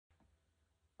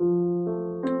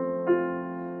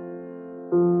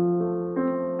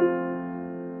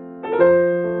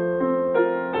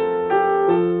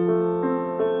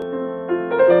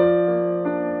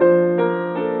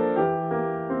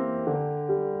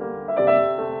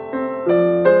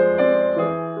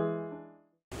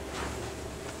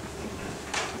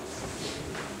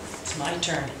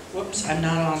turn. Whoops, I'm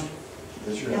not on.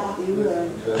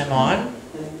 I'm on?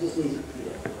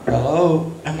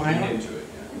 Hello, am I on? Lean into it,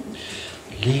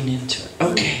 yeah. Lean into it.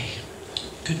 Okay.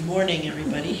 Good morning,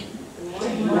 everybody.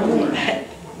 Good morning.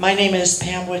 My name is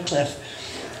Pam Wycliffe.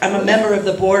 I'm a member of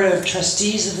the Board of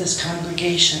Trustees of this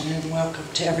congregation, and welcome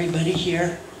to everybody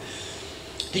here.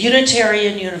 The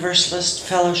Unitarian Universalist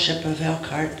Fellowship of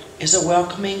Elkhart is a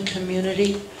welcoming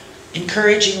community,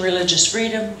 encouraging religious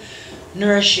freedom,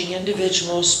 nourishing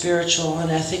individual, spiritual, and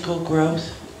ethical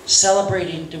growth,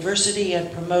 celebrating diversity,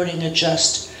 and promoting a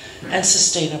just and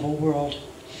sustainable world.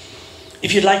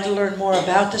 If you'd like to learn more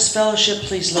about this fellowship,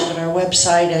 please look at our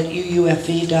website at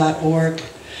uufe.org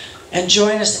and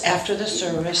join us after the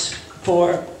service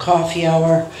for coffee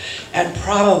hour and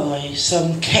probably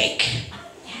some cake,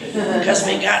 because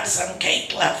we got some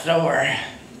cake left over.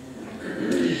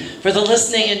 For the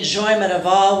listening enjoyment of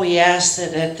all, we ask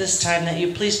that at this time that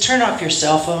you please turn off your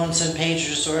cell phones and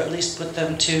pagers, or at least put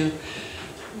them to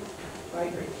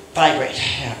vibrate,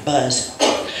 yeah, buzz.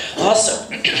 Also,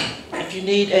 if you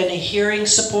need any hearing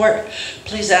support,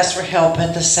 please ask for help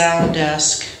at the sound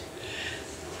desk.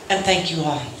 And thank you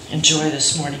all. Enjoy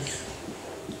this morning.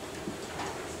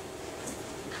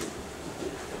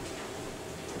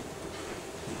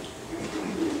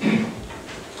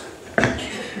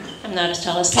 I'm not as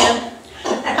tall as Pam.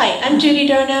 Hi, I'm Judy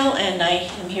Darnell, and I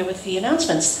am here with the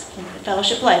announcements from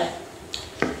Fellowship Life.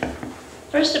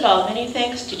 First of all, many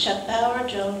thanks to Chuck Bauer,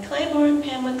 Joan Clayborn,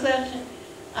 Pam Wycliffe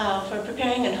for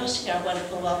preparing and hosting our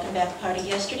wonderful welcome back party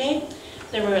yesterday.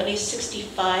 There were at least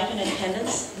 65 in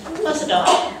attendance, plus a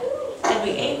dog. And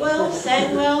we ate well,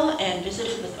 sang well, and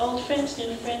visited with old friends,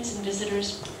 new friends, and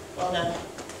visitors. Well done.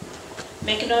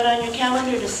 Make a note on your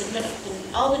calendar to submit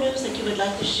all the news that you would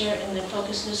like to share in the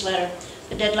Focus newsletter.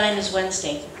 The deadline is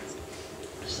Wednesday.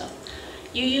 So,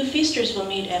 UU Feasters will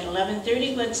meet at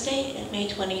 11:30 Wednesday, at May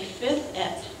 25th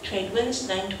at Trade Winds,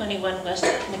 921 West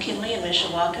McKinley in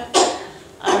Mishawaka.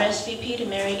 RSVP to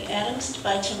Mary Adams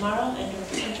by tomorrow, and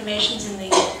her information's in the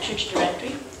church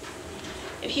directory.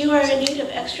 If you are in need of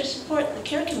extra support, the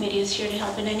Care Committee is here to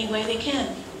help in any way they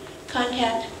can.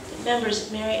 Contact the members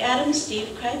of Mary Adams,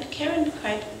 Steve Kripe, Karen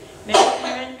Kripe, Mary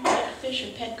Karen, Mike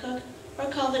Fisher, Pet Cook, or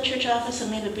call the church office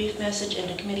and leave a brief message, and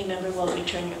a committee member will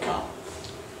return your call.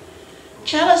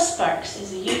 Chalice Sparks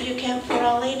is a UU camp for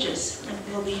all ages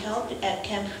and will be held at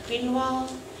Camp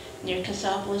Friedenwald near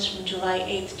Cassopolis from July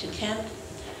 8th to 10th.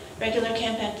 Regular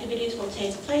camp activities will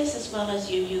take place as well as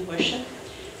UU worship.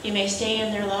 You may stay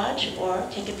in their lodge or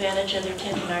take advantage of their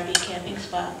tent and RV camping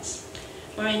spots.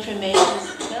 More information is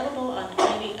available on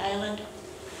Ivy Island,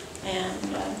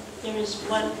 and there is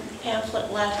one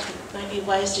pamphlet left. It might be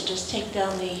wise to just take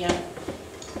down the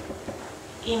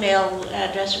email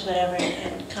address or whatever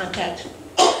and contact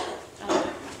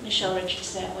Michelle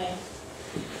Richards that way.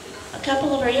 A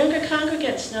couple of our younger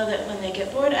congregants know that when they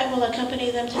get bored, I will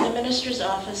accompany them to the minister's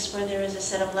office where there is a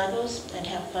set of Legos and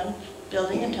have fun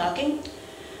building and talking.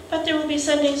 But there will be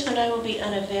Sundays when I will be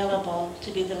unavailable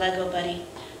to be the Lego buddy.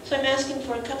 So I'm asking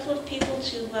for a couple of people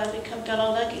to become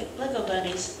fellow Lego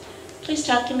buddies. Please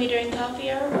talk to me during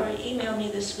coffee hour or email me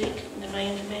this week, and my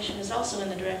information is also in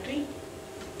the directory.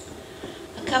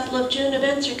 A couple of June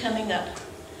events are coming up.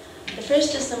 The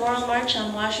first is the Moral March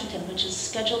on Washington, which is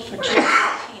scheduled for June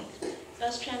 15th.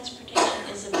 Bus transportation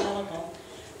is available.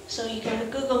 So you can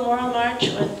Google Moral March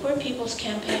or the Poor People's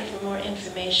Campaign for more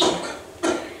information.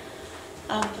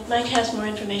 But Mike has more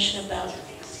information about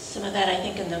some of that, I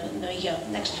think, in the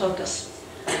next focus.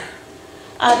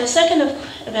 The second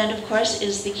event, of course,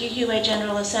 is the UUA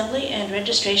General Assembly, and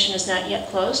registration is not yet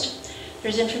closed.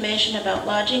 There's information about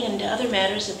lodging and other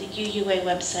matters at the UUA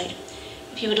website.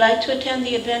 If you would like to attend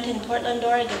the event in Portland,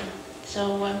 Oregon,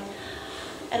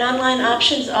 an online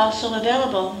option is also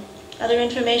available. Other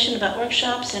information about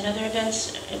workshops and other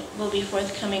events will be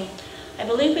forthcoming. I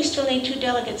believe we still need 2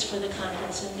 delegates for the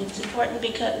conference, and it's important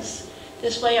because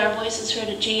this way our voice is heard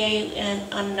at GA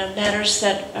and on matters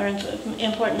that are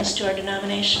importance to our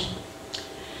denomination.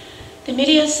 The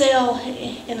media sale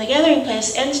in the Gathering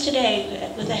Place ends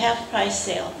today with a half-price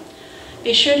sale.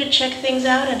 Be sure to check things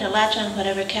out and to latch on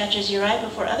whatever catches your eye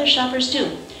before other shoppers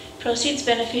do. Proceeds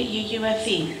benefit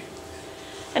UUFE.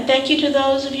 And thank you to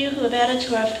those of you who have added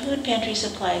to our food pantry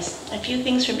supplies. A few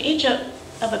things from each of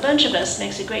a bunch of us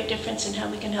makes a great difference in how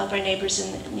we can help our neighbors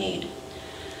in need.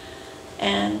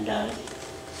 And,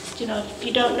 if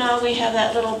you don't know, we have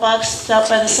that little box out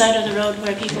by the side of the road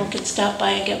where people can stop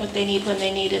by and get what they need when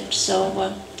they need it.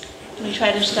 So we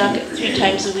try to stock it 3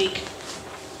 times a week.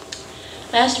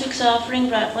 Last week's offering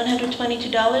brought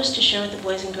 $122 to share with the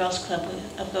Boys and Girls Club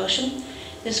of Goshen.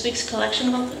 This week's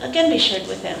collection will again be shared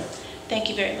with them. Thank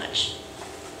you very much.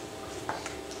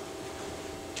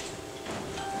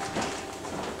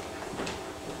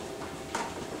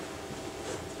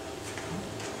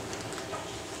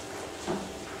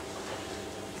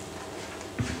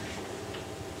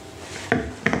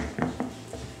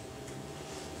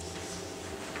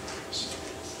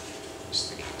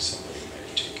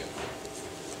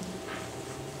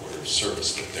 of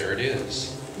service, but there it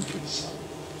is. So,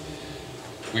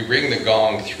 we ring the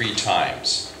gong 3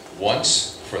 times.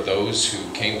 Once for those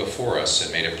who came before us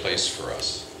and made a place for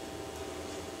us.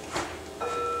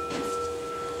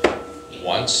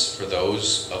 Once for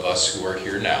those of us who are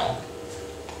here now.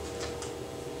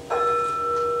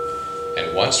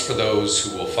 And once for those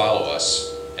who will follow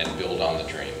us and build on the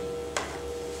dream.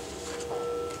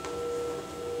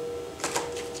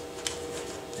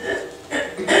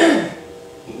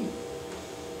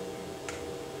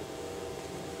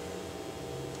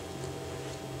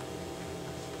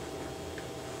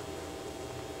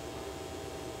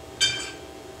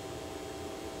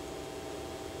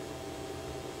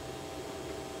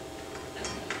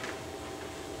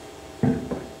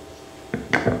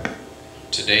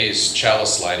 Today's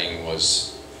chalice lighting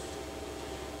was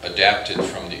adapted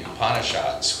from the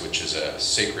Upanishads, which is a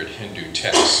sacred Hindu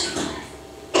text,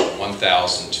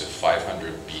 1000 to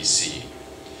 500 BC.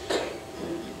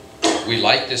 We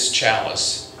light this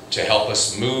chalice to help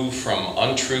us move from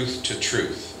untruth to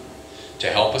truth, to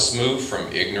help us move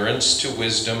from ignorance to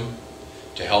wisdom,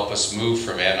 to help us move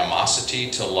from animosity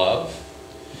to love,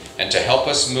 and to help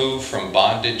us move from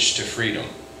bondage to freedom.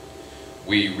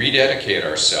 We rededicate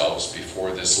ourselves before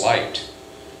this light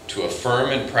to affirm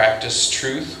and practice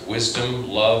truth, wisdom,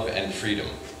 love, and freedom,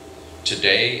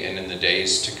 today and in the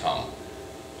days to come.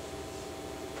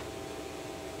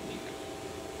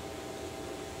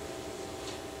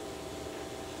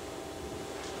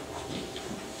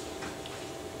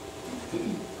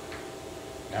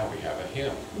 Now we have a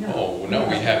hymn. Oh, no,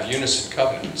 we have Unison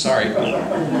Covenant. Sorry.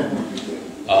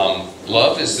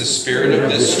 Love is the spirit of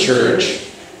this church,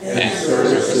 and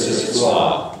service is its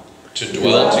law, to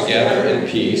dwell together in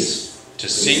peace, to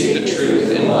seek the truth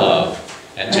in love,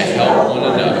 and to help one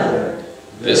another.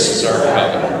 This is our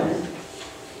covenant.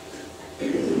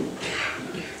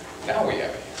 Now we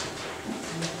have it.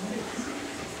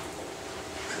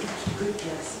 Good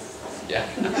guess. Yeah.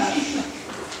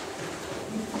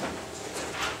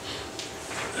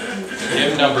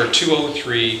 Hymn number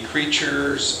 203,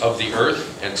 Creatures of the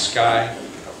Earth and Sky,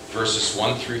 verses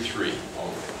 1 through 3.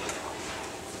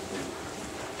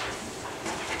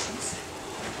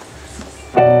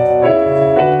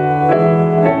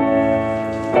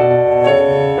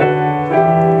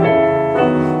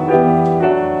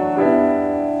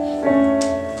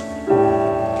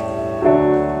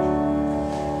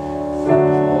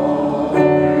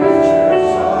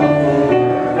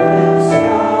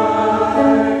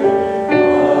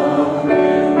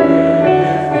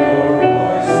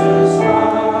 Voices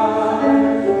high.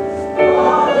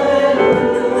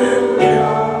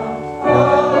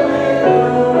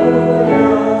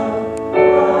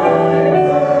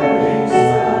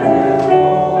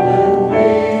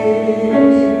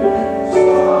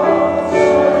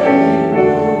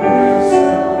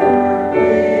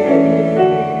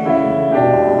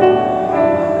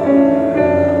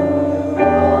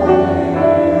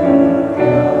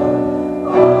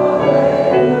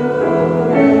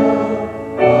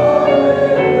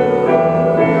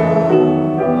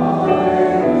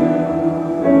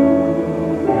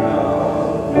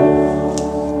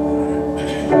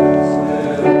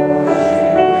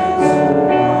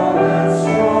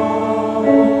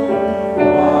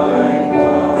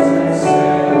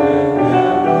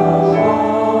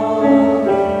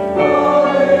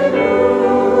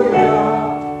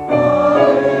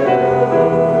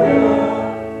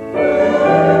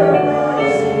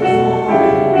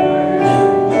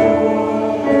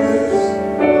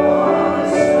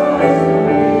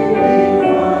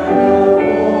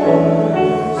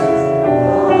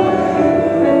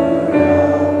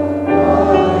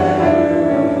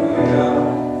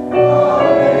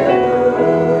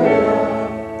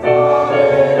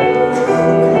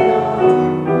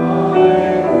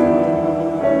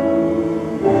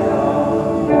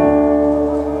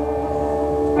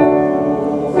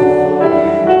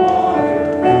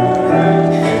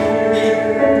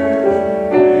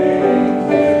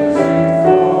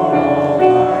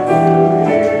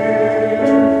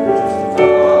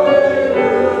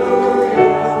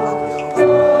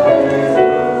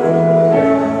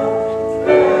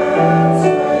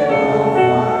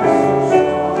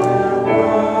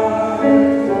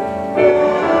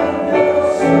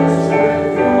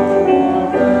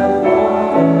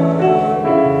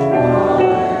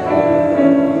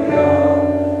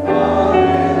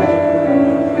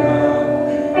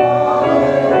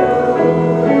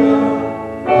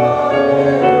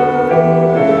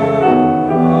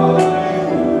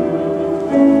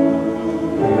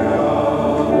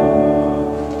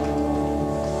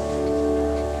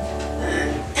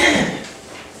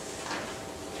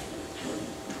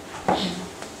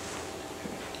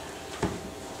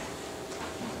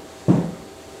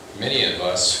 many of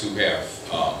us who have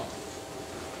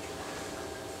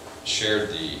shared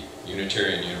the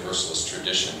Unitarian Universalist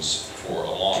traditions for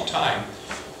a long time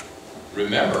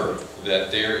remember that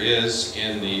there is,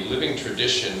 in the living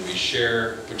tradition we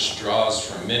share, which draws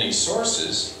from many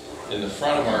sources, in the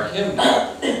front of our hymnal,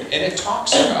 and it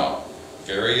talks about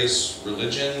various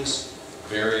religions,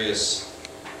 various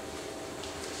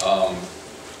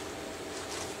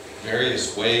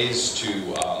ways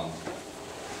to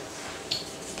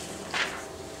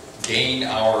gain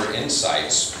our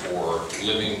insights for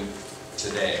living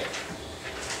today.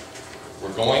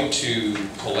 We're going to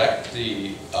collect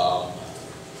the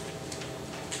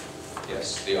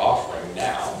the offering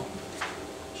now.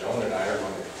 Joan and I are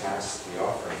going to pass the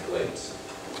offering plates,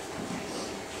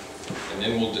 and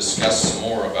then we'll discuss some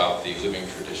more about the living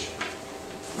tradition.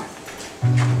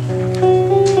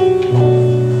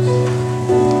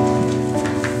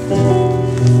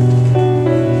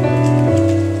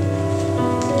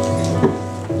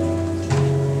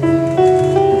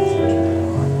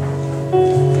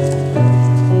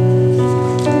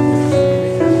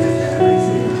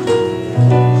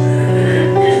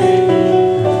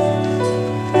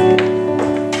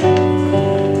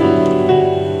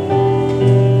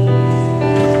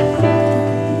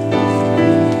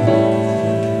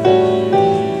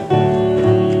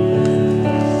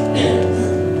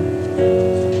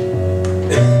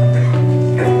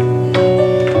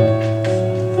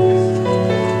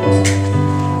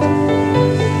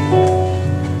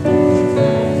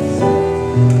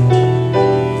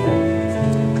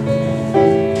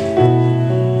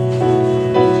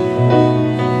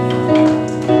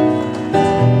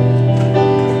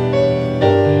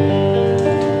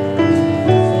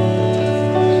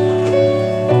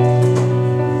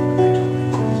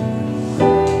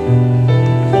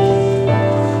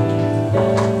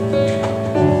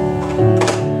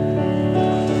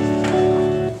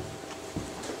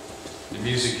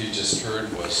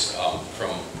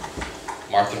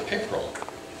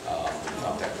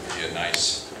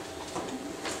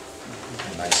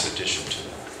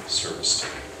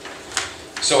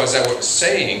 So as I was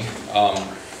saying,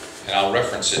 and I'll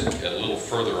reference it a little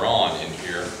further on in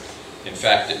here, in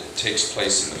fact it takes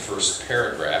place in the first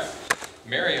paragraph,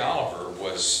 Mary Oliver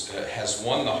has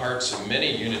won the hearts of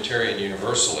many Unitarian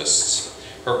Universalists.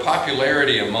 Her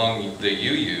popularity among the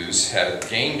UUs had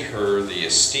gained her the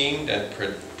esteemed and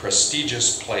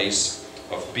prestigious place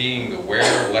of being the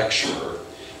Ware Lecturer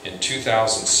in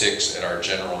 2006 at our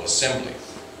General Assembly.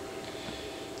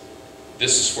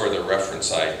 This is where the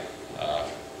reference I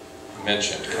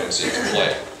mentioned comes into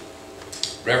play.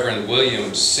 Reverend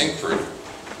William Sinkford,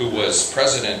 who was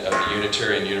president of the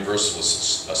Unitarian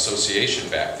Universalist Association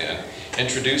back then,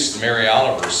 introduced Mary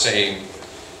Oliver, saying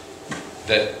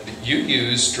that the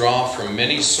UUs draw from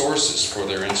many sources for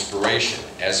their inspiration,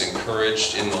 as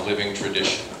encouraged in the living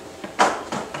tradition.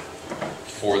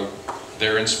 For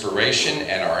their inspiration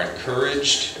and are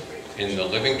encouraged in the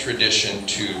living tradition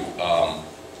to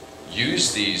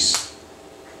use these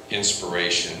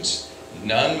inspirations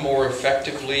none more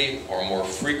effectively or more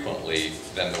frequently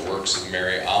than the works of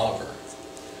Mary Oliver.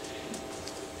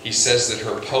 He says that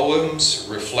her poems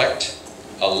reflect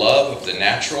a love of the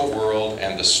natural world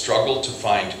and the struggle to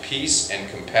find peace and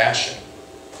compassion.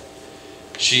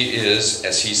 She is,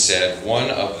 as he said,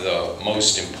 one of the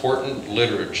most important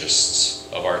liturgists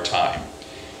of our time.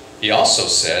 He also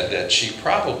said that she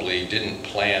probably didn't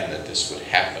plan that this would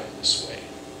happen this way.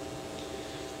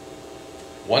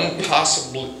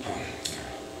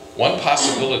 One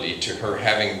possibility to her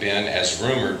having been, as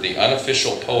rumored, the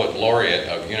unofficial poet laureate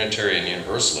of Unitarian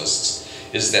Universalists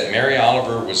is that Mary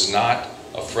Oliver was not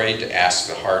afraid to ask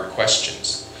the hard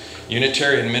questions.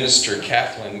 Unitarian minister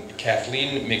Kathleen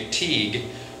McTeague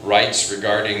writes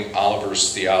regarding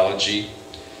Oliver's theology,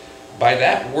 "By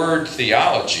that word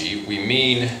theology, we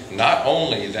mean not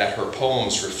only that her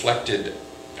poems reflected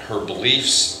her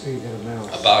beliefs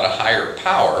about a higher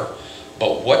power,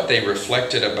 but what they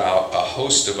reflected about a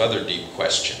host of other deep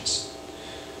questions.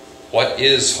 What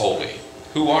is holy?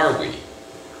 Who are we?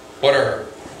 What are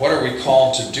we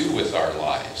called to do with our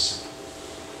lives?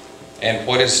 And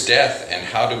what is death, and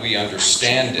how do we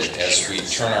understand it as we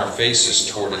turn our faces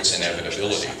toward its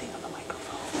inevitability?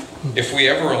 If we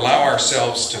ever allow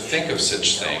ourselves to think of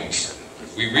such things,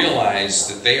 we realize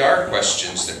that they are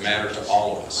questions that matter to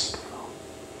all of us."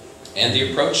 And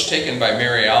the approach taken by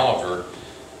Mary Oliver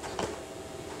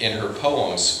in her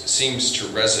poems seems to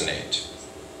resonate.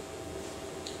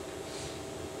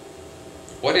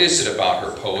 What is it about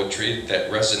her poetry that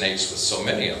resonates with so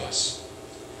many of us?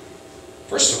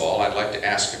 First of all, I'd like to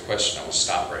ask a question. I will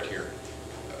stop right here.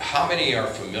 How many are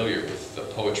familiar with the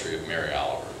poetry of Mary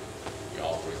Oliver?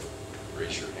 y'all would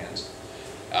raise your hands.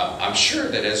 I'm sure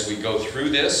that as we go through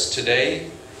this today,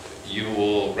 you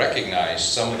will recognize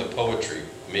some of the poetry,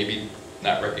 maybe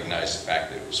not recognize the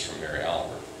fact that it was from Mary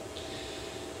Oliver.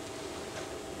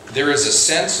 There is a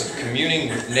sense of communing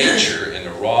with nature in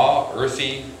a raw,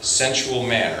 earthy, sensual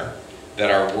manner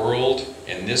that our world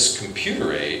in this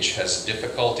computer age has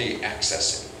difficulty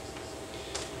accessing.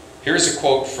 Here's a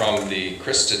quote from the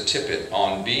Krista Tippett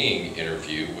On Being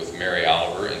interview with Mary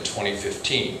Oliver in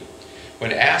 2015.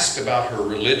 When asked about her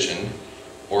religion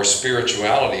or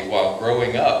spirituality while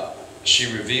growing up,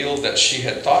 she revealed that she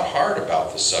had thought hard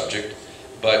about the subject,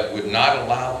 but would not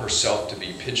allow herself to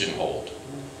be pigeonholed.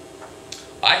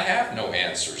 I have no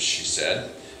answers, she said,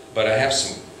 but I have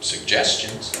some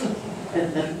suggestions.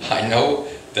 I know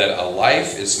that a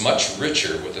life is much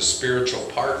richer with a spiritual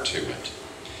part to it.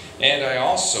 And I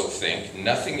also think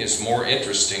nothing is more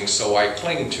interesting, so I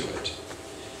cling to it.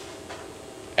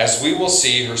 As we will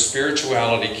see, her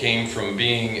spirituality came from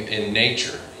being in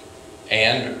nature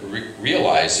and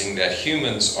realizing that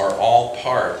humans are all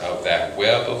part of that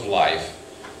web of life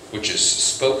which is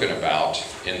spoken about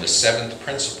in the 7th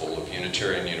principle of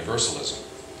Unitarian Universalism.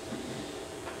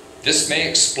 This may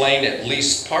explain at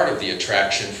least part of the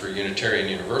attraction for Unitarian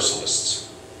Universalists.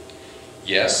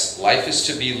 Yes, life is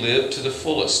to be lived to the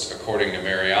fullest, according to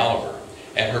Mary Oliver,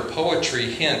 and her poetry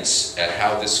hints at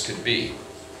how this could be.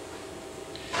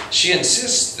 She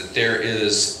insists that there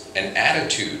is an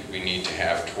attitude we need to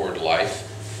have toward life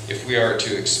if we are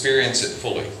to experience it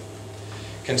fully.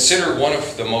 Consider one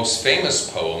of the most famous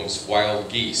poems, Wild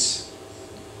Geese.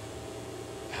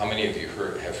 How many of you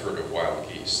have heard of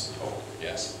Wild Geese? Oh,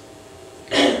 yes.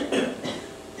 Good.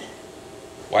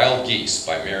 Wild Geese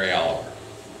by Mary Oliver.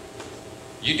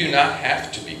 You do not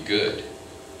have to be good.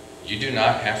 You do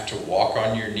not have to walk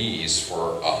on your knees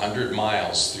for 100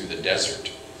 miles through the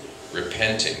desert,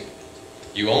 repenting.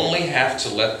 You only have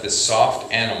to let the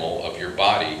soft animal of your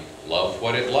body love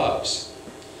what it loves.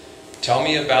 Tell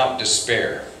me about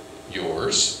despair,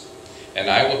 yours, and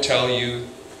I will tell you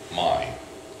mine.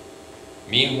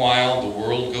 Meanwhile, the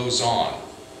world goes on.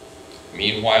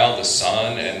 Meanwhile, the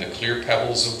sun and the clear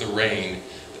pebbles of the rain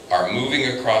are moving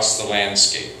across the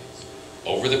landscape,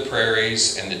 over the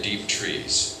prairies and the deep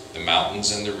trees, the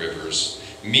mountains and the rivers.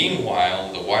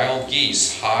 Meanwhile, the wild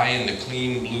geese, high in the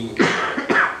clean blue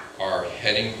air, are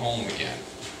heading home again.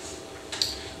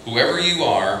 Whoever you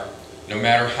are, no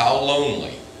matter how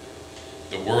lonely,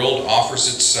 the world offers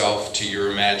itself to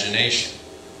your imagination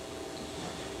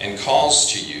and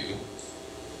calls to you,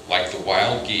 like the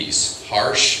wild geese,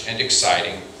 harsh and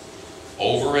exciting,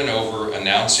 over and over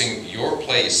announcing your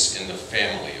place in the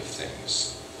family of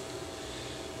things.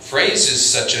 Phrases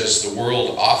such as the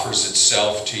world offers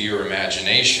itself to your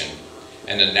imagination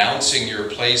and announcing your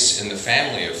place in the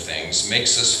family of things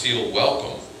makes us feel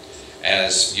welcome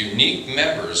as unique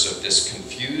members of this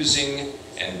confusing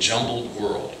and jumbled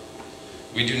world.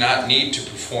 We do not need to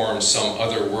perform some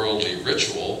otherworldly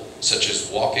ritual, such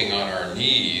as walking on our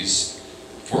knees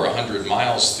for 100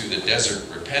 miles through the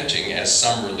desert repenting, as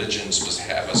some religions must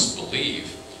have us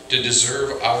believe, to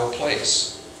deserve our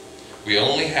place. We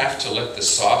only have to let the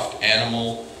soft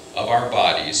animal of our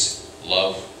bodies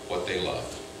love what they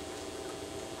love.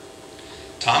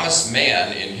 Thomas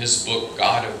Mann, in his book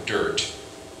God of Dirt,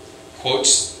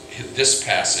 quotes this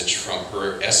passage from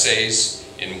her essays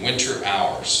in Winter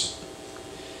Hours.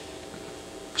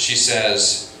 She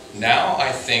says, "Now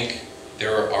I think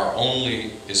there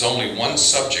is only one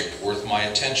subject worth my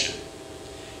attention,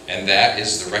 and that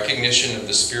is the recognition of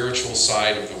the spiritual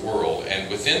side of the world, and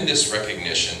within this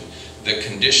recognition, the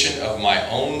condition of my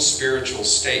own spiritual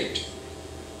state.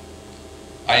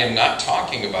 I am not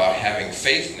talking about having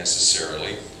faith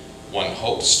necessarily, one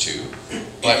hopes to,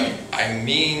 but I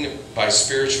mean by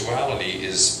spirituality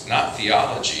is not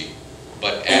theology,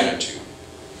 but attitude."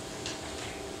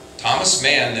 Thomas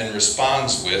Mann then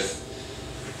responds with,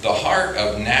 "The heart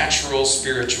of natural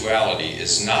spirituality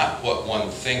is not what one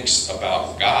thinks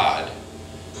about God,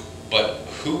 but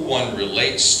who one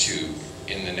relates to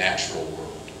in the natural world."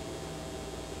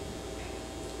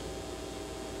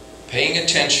 Paying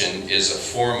attention is a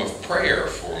form of prayer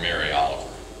for Mary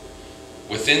Oliver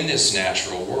within this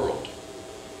natural world.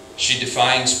 She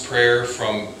defines prayer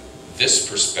from this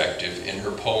perspective in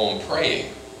her poem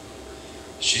Praying.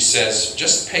 She says,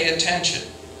 just pay attention,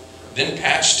 then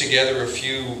patch together a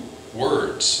few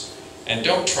words, and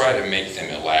don't try to make them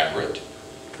elaborate.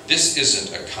 This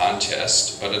isn't a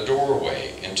contest, but a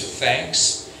doorway into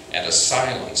thanks and a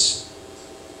silence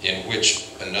in which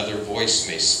another voice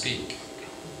may speak.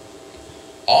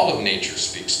 All of nature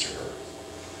speaks to her.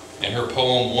 In her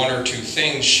poem, One or Two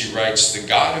Things, she writes, "The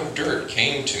God of dirt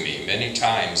came to me many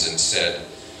times and said,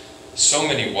 so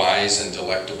many wise and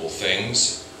delectable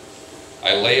things.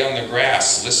 I lay on the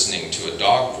grass listening to a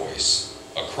dog voice,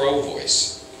 a crow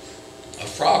voice, a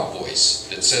frog voice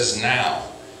that says now.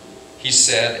 He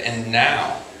said, and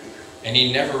now. And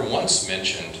he never once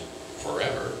mentioned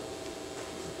forever."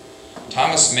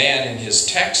 Thomas Mann in his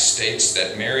text states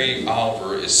that Mary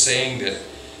Oliver is saying that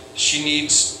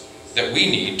we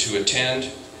need to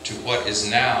attend to what is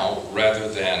now rather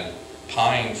than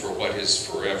pine for what is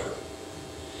forever.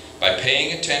 By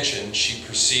paying attention, she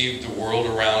perceived the world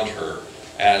around her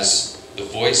as the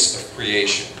voice of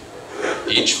creation.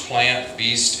 Each plant,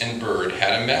 beast, and bird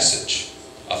had a message,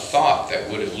 a thought that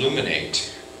would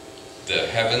illuminate the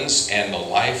heavens and the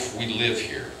life we live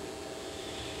here.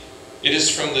 It is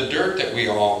from the dirt that we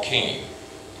all came.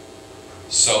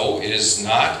 So it is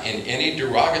not in any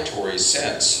derogatory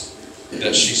sense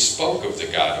that she spoke of the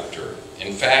God of dirt.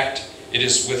 In fact, it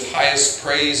is with highest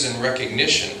praise and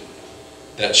recognition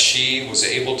that she was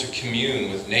able to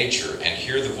commune with nature and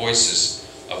hear the voices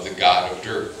of the God of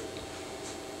dirt.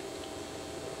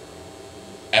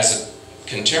 As a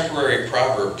contemporary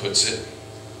proverb puts it,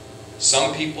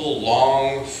 some people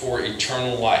long for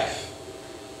eternal life,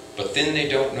 but then they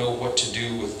don't know what to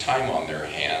do with time on their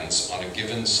hands on a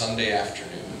given Sunday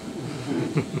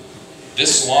afternoon.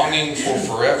 This longing for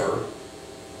forever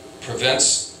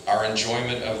prevents our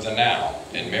enjoyment of the now,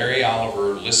 and Mary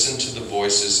Oliver listened to the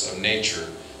voices of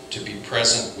nature to be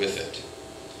present with it.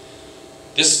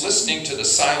 This listening to the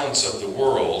silence of the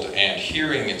world and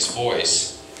hearing its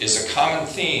voice is a common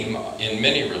theme in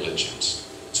many religions.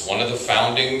 It's one of the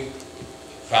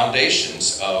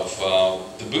foundations of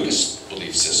the Buddhist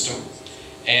belief system,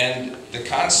 and the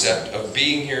concept of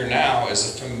being here now is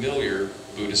a familiar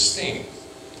Buddhist theme.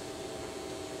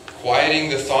 Quieting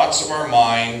the thoughts of our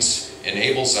minds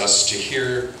enables us to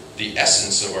hear the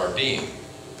essence of our being,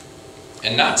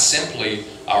 and not simply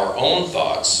our own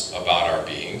thoughts about our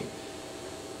being.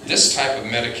 This type of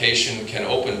medication can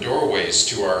open doorways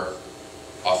to our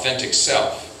authentic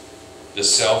self, the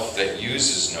self that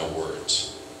uses no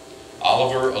words.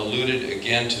 Oliver alluded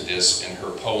again to this in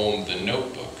her poem, The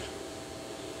Notebook.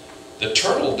 The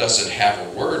turtle doesn't have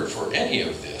a word for any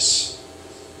of this.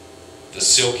 The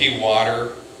silky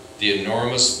water, the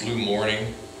enormous blue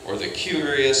morning, or the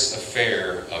curious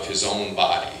affair of his own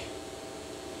body.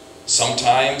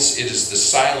 Sometimes it is the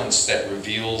silence that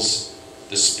reveals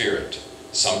the spirit.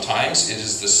 Sometimes it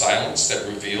is the silence that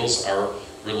reveals our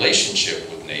relationship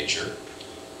with nature,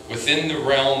 within the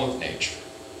realm of nature.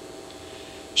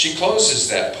 She closes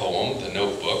that poem, The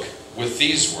Notebook, with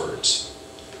these words: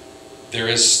 "There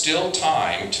is still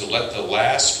time to let the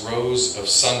last rose of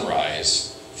sunrise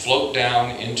float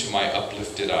down into my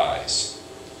uplifted eyes."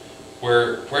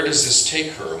 Where does this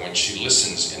take her when she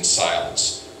listens in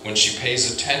silence, when she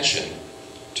pays attention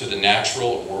to the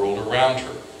natural world around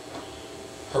her?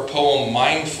 Her poem,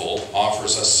 Mindful,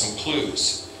 offers us some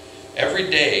clues.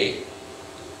 Every day,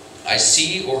 I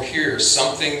see or hear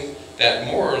something that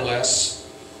more or less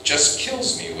just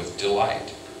kills me with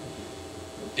delight.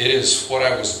 It is what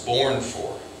I was born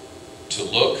for, to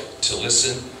look, to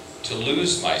listen, to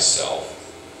lose myself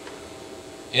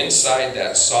inside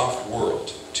that soft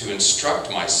world, to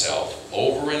instruct myself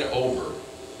over and over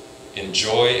in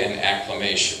joy and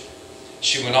acclamation.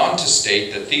 She went on to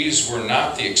state that these were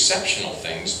not the exceptional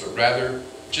things, but rather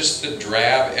just the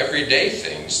drab, everyday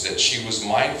things that she was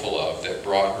mindful of that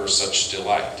brought her such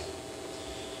delight.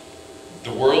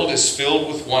 The world is filled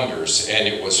with wonders, and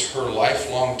it was her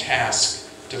lifelong task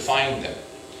to find them.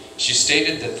 She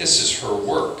stated that this is her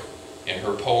work in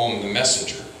her poem, The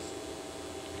Messenger.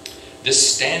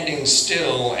 This standing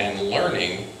still and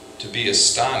learning to be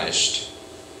astonished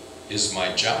is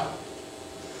my job.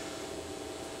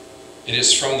 It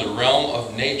is from the realm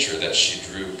of nature that she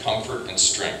drew comfort and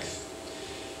strength.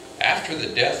 After the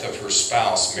death of her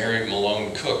spouse, Mary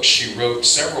Malone Cook, she wrote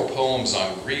several poems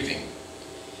on grieving.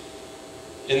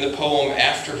 In the poem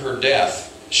After Her Death,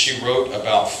 she wrote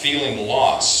about feeling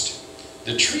lost.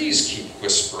 The trees keep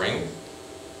whispering,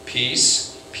 peace,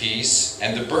 peace,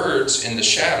 and the birds in the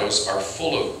shadows are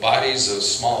full of bodies of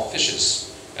small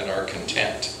fishes and are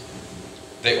content.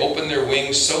 They open their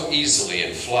wings so easily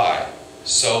and fly,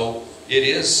 so it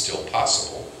is still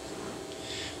possible.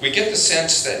 We get the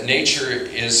sense that nature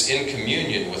is in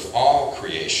communion with all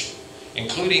creation,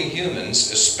 including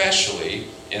humans, especially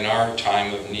in our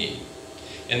time of need.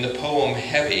 In the poem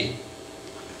Heavy,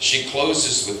 she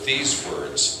closes with these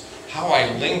words: "How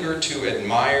I linger to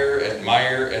admire,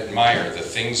 admire, admire the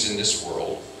things in this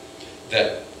world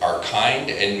that are kind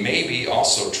and maybe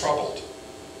also troubled.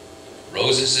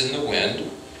 roses in the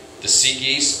wind, the sea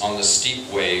geese on the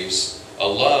steep waves, a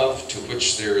love to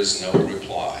which there is no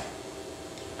reply.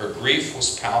 Her grief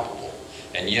was palpable,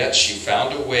 and yet she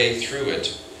found a way through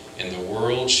it in the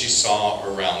world she saw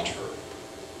around her.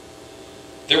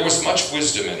 There was much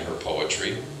wisdom in her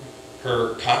poetry.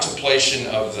 Her contemplation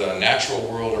of the natural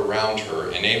world around her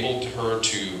enabled her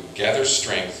to gather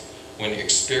strength when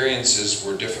experiences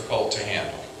were difficult to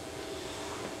handle.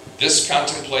 This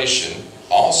contemplation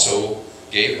also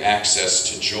gave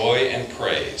access to joy and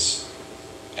praise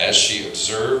as she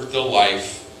observed the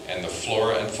life and the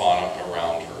flora and fauna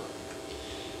around her.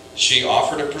 She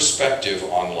offered a perspective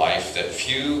on life that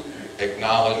few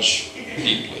acknowledge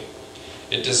deeply.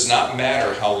 It does not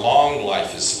matter how long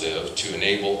life is lived to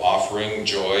enable offering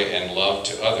joy and love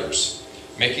to others,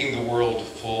 making the world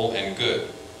full and good.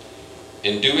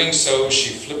 In doing so,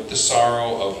 she flipped the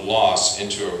sorrow of loss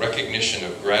into a recognition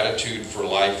of gratitude for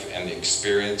life and the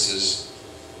experiences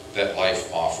that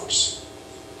life offers.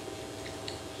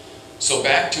 So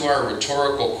back to our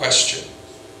rhetorical question.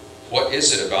 What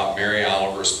is it about Mary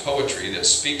Oliver's poetry that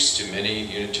speaks to many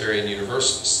Unitarian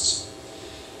Universalists?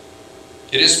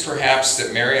 It is perhaps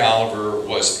that Mary Oliver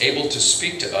was able to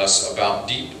speak to us about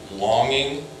deep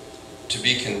longing to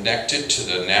be connected to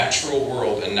the natural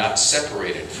world and not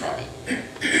separated from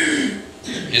it.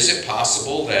 Is it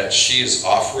possible that she is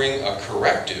offering a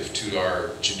corrective to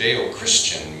our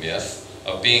Judeo-Christian myth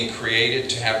of being created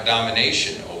to have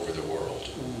domination over the world?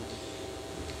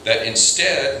 That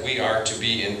instead we are to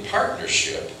be in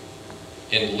partnership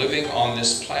in living on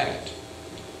this planet.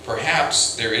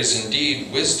 Perhaps there is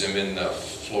indeed wisdom in the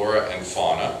flora and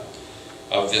fauna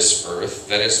of this earth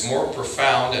that is more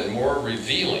profound and more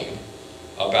revealing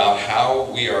about how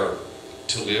we are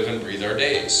to live and breathe our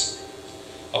days.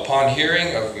 Upon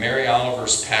hearing of Mary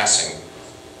Oliver's passing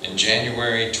in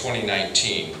January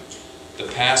 2019, the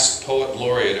past poet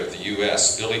laureate of the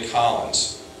U.S., Billy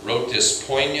Collins, wrote this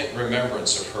poignant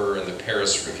remembrance of her in the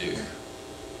Paris Review.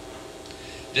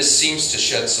 This seems to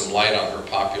shed some light on her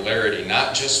popularity,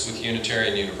 not just with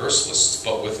Unitarian Universalists,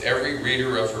 but with every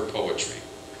reader of her poetry.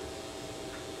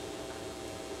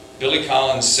 Billy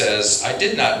Collins says, "I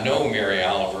did not know Mary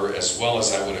Oliver as well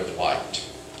as I would have liked.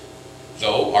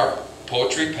 Though our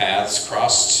poetry paths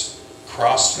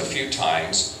crossed a few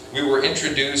times, we were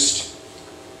introduced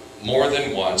more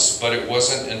than once, but it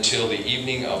wasn't until the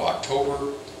evening of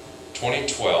October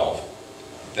 2012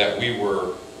 that we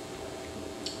were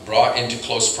brought into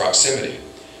close proximity.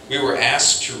 We were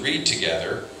asked to read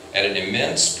together at an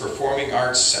immense performing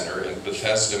arts center in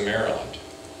Bethesda, Maryland.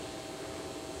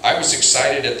 I was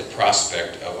excited at the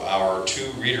prospect of our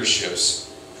two readerships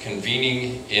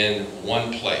convening in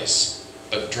one place,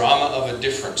 but drama of a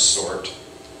different sort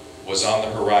was on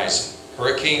the horizon.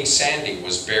 Hurricane Sandy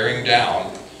was bearing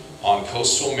down on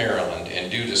coastal Maryland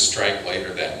and due to strike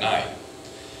later that night.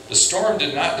 The storm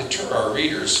did not deter our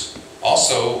readers.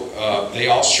 They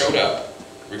all showed up,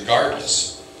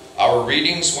 regardless. Our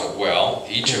readings went well,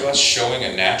 each of us showing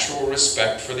a natural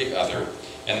respect for the other,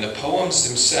 and the poems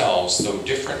themselves, though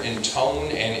different in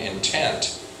tone and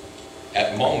intent,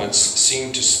 at moments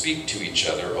seemed to speak to each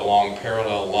other along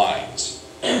parallel lines.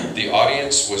 The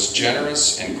audience was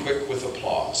generous and quick with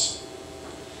applause.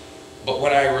 But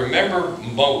what I remember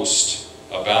most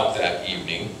about that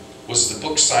evening was the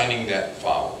book signing that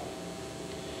followed.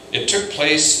 It took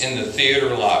place in the theater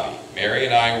lobby. Mary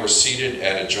and I were seated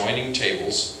at adjoining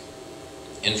tables,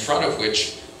 in front of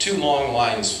which two long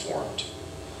lines formed.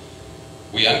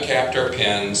 We uncapped our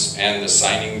pens and the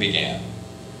signing began.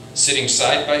 Sitting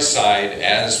side by side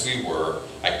as we were,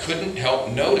 I couldn't help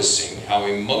noticing how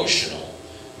emotional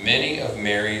many of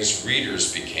Mary's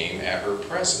readers became at her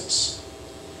presence.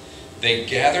 They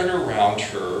gathered around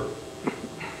her.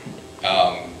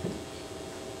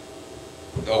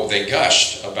 They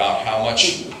gushed about how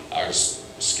much,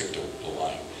 skipped a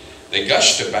line. They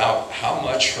gushed about how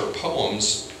much her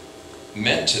poems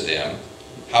meant to them,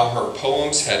 how her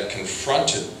poems had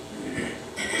comforted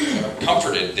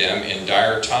them in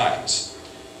dire times,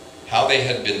 how they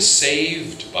had been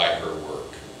saved by her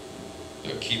work.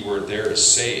 The key word there is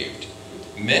saved.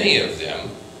 Many of them,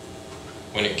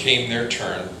 when it came their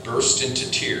turn, burst into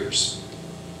tears,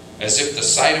 as if the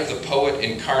sight of the poet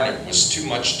incarnate was too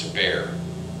much to bear.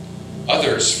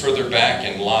 Others, further back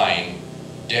in line,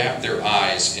 dabbed their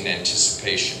eyes in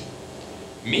anticipation.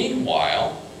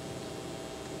 Meanwhile,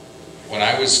 when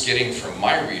I was getting from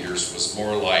my readers was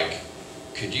more like,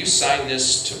 "Could you sign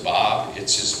this to Bob?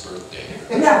 It's his birthday."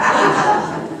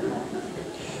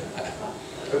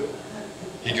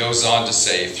 He goes on to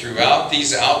say, throughout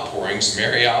these outpourings,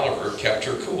 Mary Oliver kept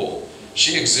her cool.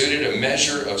 She exuded a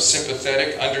measure of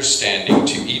sympathetic understanding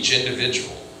to each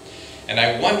individual. And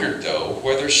I wondered, though,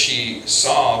 whether she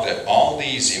saw that all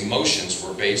these emotions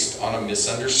were based on a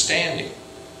misunderstanding.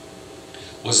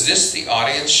 Was this the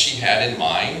audience she had in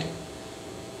mind?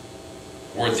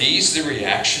 Were these the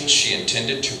reactions she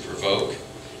intended to provoke?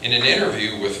 In an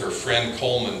interview with her friend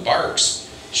Coleman Barks,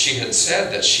 she had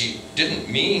said that she didn't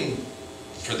mean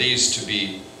for these to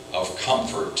be of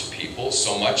comfort to people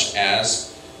so much as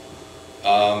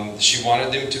she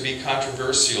wanted them to be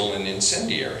controversial and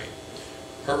incendiary.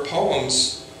 Her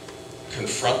poems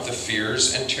confront the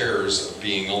fears and terrors of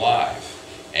being alive.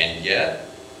 And yet,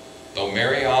 though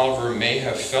Mary Oliver may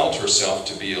have felt herself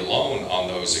to be alone on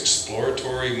those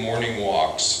exploratory morning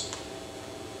walks,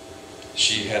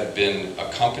 she had been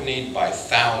accompanied by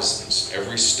thousands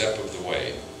every step of the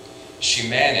way. She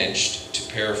managed,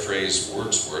 to paraphrase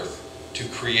Wordsworth, to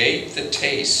create the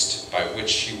taste by which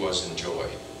she was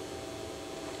enjoyed.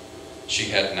 She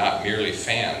had not merely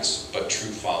fans, but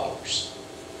true followers.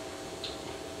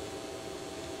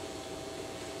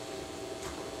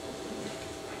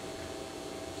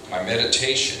 My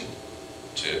meditation,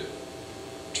 to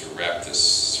wrap this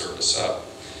service up,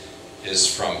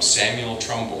 is from Samuel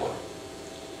Trumbore.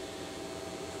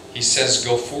 He says,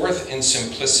 "Go forth in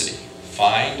simplicity,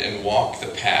 find and walk the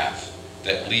path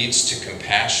that leads to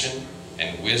compassion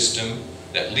and wisdom,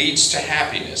 that leads to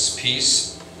happiness,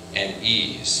 peace, and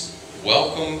ease.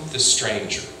 Welcome the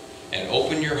stranger, and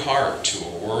open your heart to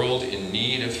a world in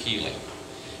need of healing.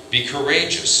 Be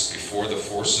courageous before the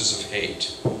forces of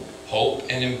hate. Hope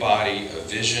and embody a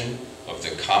vision of the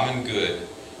common good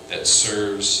that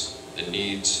serves the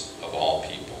needs of all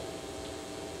people."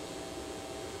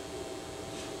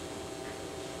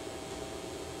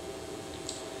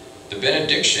 The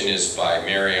benediction is by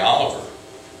Mary Oliver.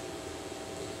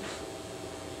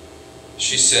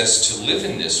 She says, "To live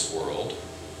in this world,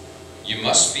 you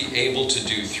must be able to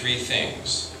do three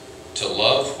things: to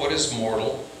love what is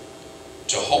mortal,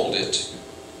 to hold it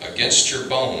against your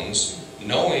bones,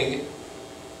 knowing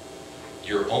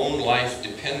your own life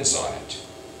depends on it,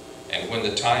 and when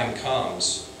the time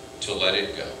comes, to let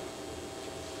it go."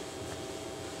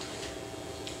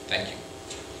 Thank you.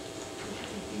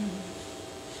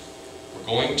 We're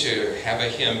going to have a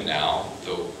hymn now,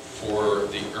 though, for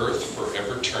the earth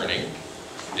forever turning.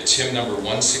 It's hymn number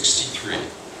 163.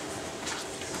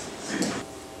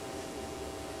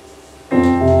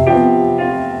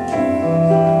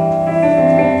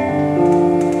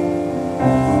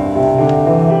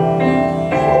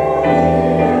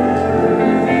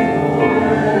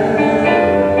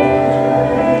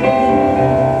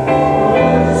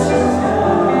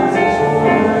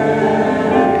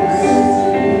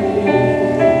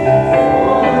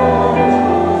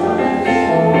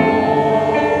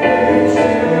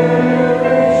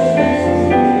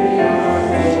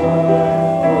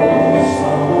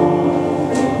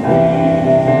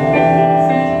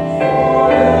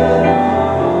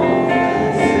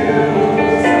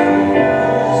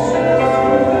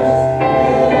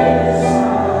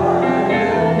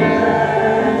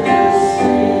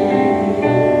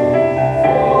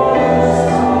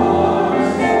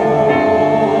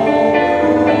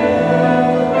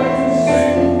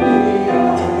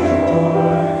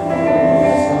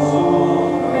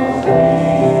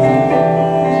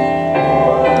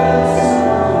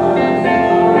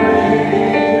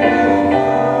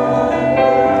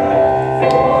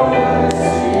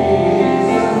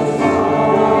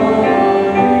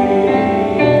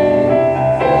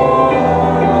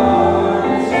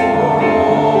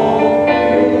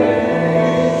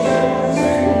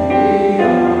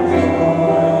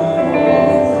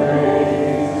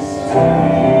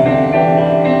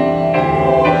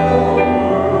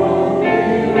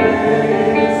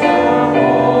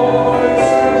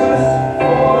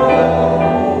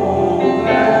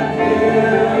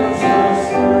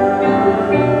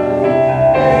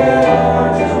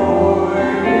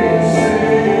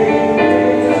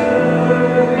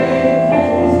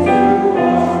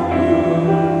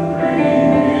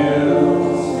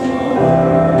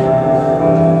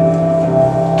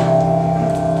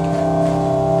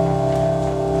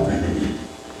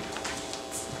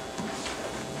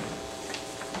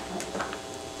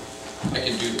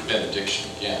 benediction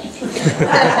again.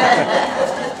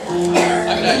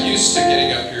 I'm not used to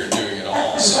getting up here and doing it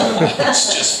all, so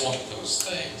it's just one of those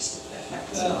things.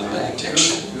 The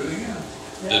benediction.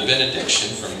 The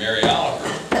benediction from Mary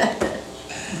Oliver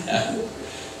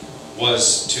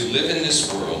was to live in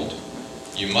this world,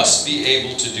 you must be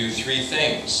able to do three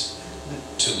things.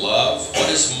 To love what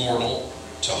is mortal,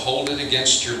 to hold it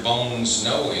against your bones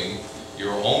knowing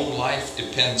your own life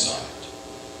depends on it,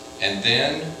 And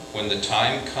then, when the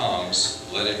time comes,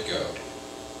 let it go.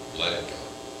 Let it go.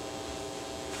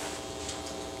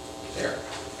 There.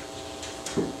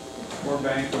 More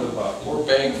bang for the buck. More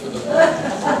bang for the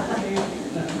buck.